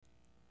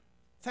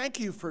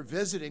Thank you for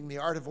visiting the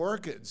Art of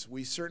Orchids.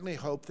 We certainly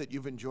hope that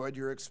you've enjoyed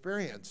your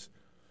experience.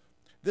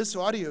 This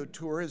audio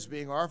tour is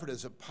being offered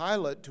as a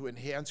pilot to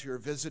enhance your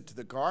visit to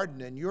the garden,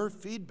 and your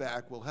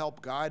feedback will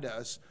help guide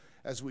us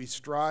as we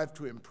strive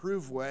to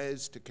improve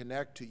ways to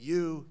connect to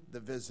you, the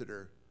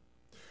visitor.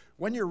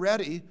 When you're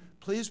ready,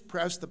 please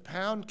press the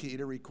pound key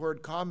to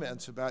record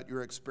comments about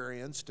your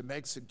experience, to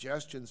make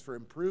suggestions for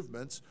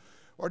improvements,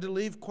 or to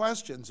leave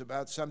questions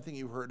about something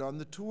you heard on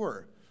the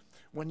tour.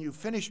 When you've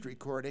finished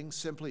recording,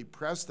 simply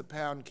press the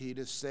pound key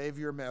to save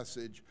your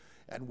message,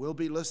 and we'll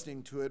be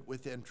listening to it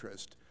with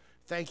interest.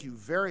 Thank you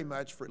very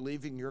much for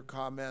leaving your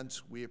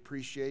comments. We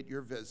appreciate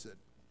your visit.